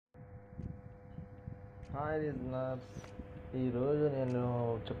Hi listeners, ఈరోజు నేను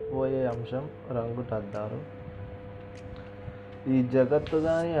చెప్పబోయే అంశం రంగుటద్దాలు. ఈ జగత్తు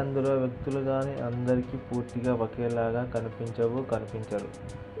కానీ అందులో వ్యక్తులు కానీ అందరికీ పూర్తిగా ఒకేలాగా కనిపించరు.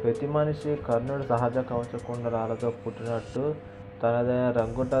 ప్రతి మనిషి కర్ణుడు సహజ కవచ కుండలాలతో పుట్టినట్టు తనదైన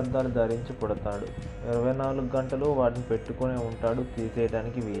రంగుటద్దాలు ధరించి పుడతాడు. 24 గంటలు వాటిని పెట్టుకునే ఉంటాడు,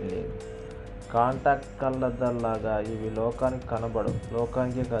 తీసేయడానికి వీల్లేదు. కాంటాక్ట్ కళ్ళద్దాల్లాగా ఇవి లోకానికి కనబడవు.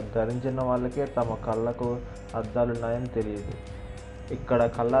 లోకానికి ధరించిన వాళ్ళకే తమ కళ్ళకు అద్దాలున్నాయని తెలియదు. ఇక్కడ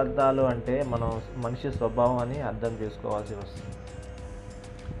కళ్ళద్దాలు అంటే మనిషి స్వభావం అని అర్థం చేసుకోవాల్సి వస్తుంది.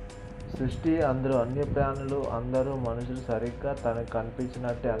 సృష్టి, అందరూ, అన్ని ప్రాణులు, అందరూ మనుషులు సరిగ్గా తనకు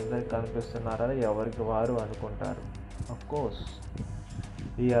కనిపించినట్టే అందరికి కనిపిస్తున్నారని ఎవరికి వారు అనుకుంటారు. అఫ్కోర్స్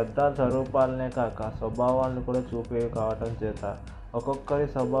ఈ అద్దాలు స్వరూపాలనే కాక స్వభావాలను కూడా చూపేవి కావటం చేత ఒక్కొక్కరి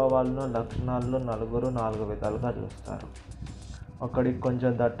స్వభావాలను, లక్షణాలను నలుగురు 4 విధాలుగా చూస్తారు. ఒకడికి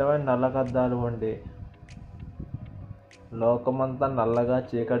కొంచెం దట్టమైన నల్లకద్దాలు ఉండి లోకమంతా నల్లగా,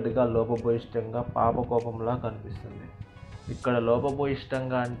 చీకటిగా, లోపభూయిష్టంగా, పాపకోపంలా కనిపిస్తుంది. ఇక్కడ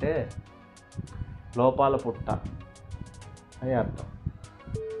లోపభూయిష్టంగా అంటే లోపాల పుట్ట అని అర్థం.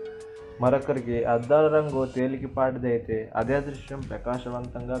 మరొకరికి అద్దాల రంగు తేలికపాటిదైతే అదే దృశ్యం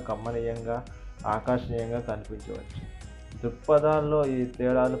ప్రకాశవంతంగా, కమ్మనీయంగా, ఆకర్షణీయంగా కనిపించవచ్చు. దృక్పథాల్లో ఈ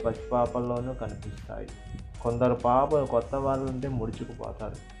తేడాలు పసిపాపల్లోనూ కనిపిస్తాయి. కొందరు పాపలు కొత్త వాళ్ళంటే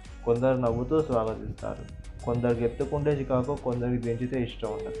ముడుచుకుపోతారు, కొందరు నవ్వుతూ స్వాగతిస్తారు, కొందరికి ఎత్తుకుంటే చికాకు, కొందరికి దించితే ఇష్టం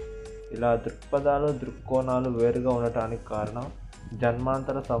ఉండదు. ఇలా దృక్పథాలు, దృక్కోణాలు వేరుగా ఉండటానికి కారణం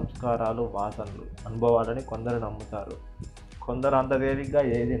జన్మాంతర సంస్కారాలు, వాసనలు, అనుభవాలని కొందరు నమ్ముతారు, కొందరు అంత తేలిగ్గా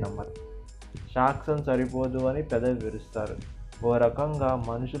ఏది నమ్మరు. సాక్ష్యం సరిపోదు అని పెదవి విరుస్తారు. ఓ రకంగా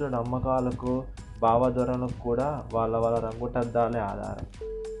మనుషుల నమ్మకాలకు, భావధోరణులకు కూడా వాళ్ళ రంగుటద్దాలే ఆధారం.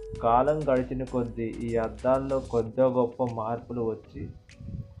 కాలం గడిచిన కొద్దీ ఈ అద్దాల్లో కొద్దో గొప్ప మార్పులు వచ్చి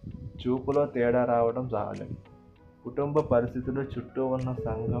చూపులో తేడా రావడం సహజం. కుటుంబ పరిస్థితులు, చుట్టూ ఉన్న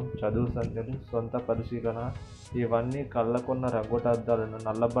సంఘం, చదువు సంఖ్యలు, సొంత పరిశీలన ఇవన్నీ కళ్ళకున్న రంగుటద్దాలను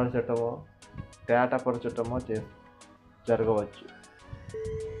నల్లబరచటమో, తేటపరచటమో జరగవచ్చు.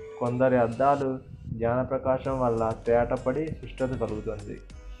 కొందరి అద్దాలు జ్ఞానప్రకాశం వల్ల తేటపడి స్పష్టత కలుగుతుంది,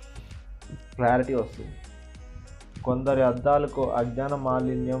 క్లారిటీ వస్తుంది. కొందరి అద్దాలకు అజ్ఞాన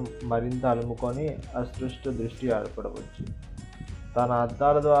మాలిన్యం మరింత అలుముకొని అస్పృష్ట దృష్టి ఏర్పడవచ్చు. తన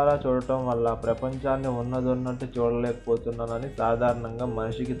అద్దాల ద్వారా చూడటం వల్ల ప్రపంచాన్ని ఉన్నదొన్నట్టు చూడలేకపోతున్నానని సాధారణంగా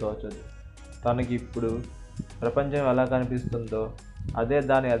మనిషికి తోచదు. తనకి ఇప్పుడు ప్రపంచం ఎలా కనిపిస్తుందో అదే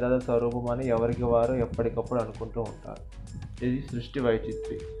దాని యథార్థ స్వరూపం అని ఎవరికి వారు ఎప్పటికప్పుడు అనుకుంటూ ఉంటారు. ఇది సృష్టి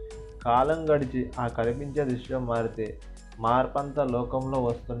వైచిత్ర్యం. కాలం గడిచి ఆ కనిపించే దృశ్యం మారితే మార్పంతా లోకంలో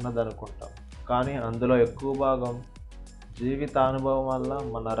వస్తున్నదనుకుంటాం. కానీ అందులో ఎక్కువ భాగం జీవితానుభవం వల్ల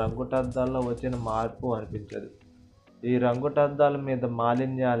మన రంగుటద్దాల్లో వచ్చిన మార్పు అనిపించదు. ఈ రంగుటద్దాల మీద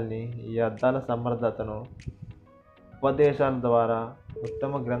మాలిన్యాల్ని, ఈ అద్దాల సమర్థతను ఉపదేశాల ద్వారా,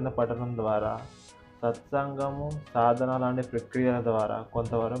 ఉత్తమ గ్రంథ పఠనం ద్వారా, సత్సంగము, సాధన లాంటి ప్రక్రియల ద్వారా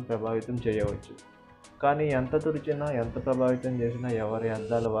కొంతవరకు ప్రభావితం చేయవచ్చు. కానీ ఎంత తుడిచినా, ఎంత ప్రభావితం చేసినా ఎవరి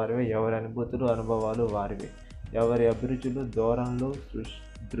అద్దాలు వారివే, ఎవరి అనుభూతులు, అనుభవాలు వారివే, ఎవరి అభిరుచులు, ధోరణులు,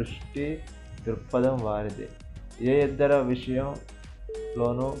 దృష్టి, దృక్పథం వారిదే. ఏ ఇద్దరి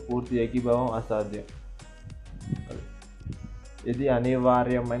విషయంలోనూ పూర్తి ఏకీభావం అసాధ్యం. ఇది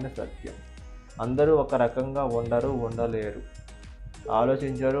అనివార్యమైన సత్యం. అందరూ ఒక రకంగా ఉండలేరు,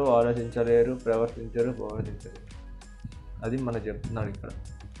 ఆలోచించలేరు, ప్రవర్తించలేరు. అది మనం చెప్తున్నాడు ఇక్కడ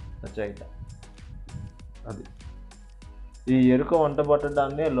రచయిత. అది ఈ ఎరుక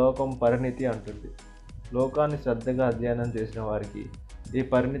వంటబట్టడాన్నే లోకం పరిణితి అంటుంది. లోకాన్ని శ్రద్ధగా అధ్యయనం చేసిన వారికి ఈ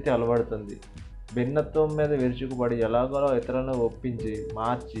పరిణితి అలవడుతుంది. భిన్నత్వం మీద విరుచుకుపడి ఎలాగోలా ఇతరులను ఒప్పించి,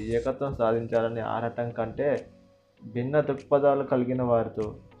 మార్చి ఏకత్వం సాధించాలని ఆరాటం కంటే భిన్న దృక్పథాలు కలిగిన వారితో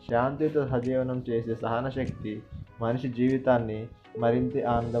శాంతితో సజీవనం చేసే సహనశక్తి మనిషి జీవితాన్ని మరింత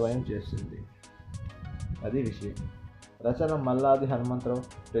ఆనందమయం చేస్తుంది. అది విషయం. రచన మల్లాది హనుమంతరావు,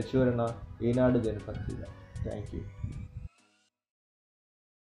 ప్రచురణ ఈనాడు దినపత్రిక. Thank you.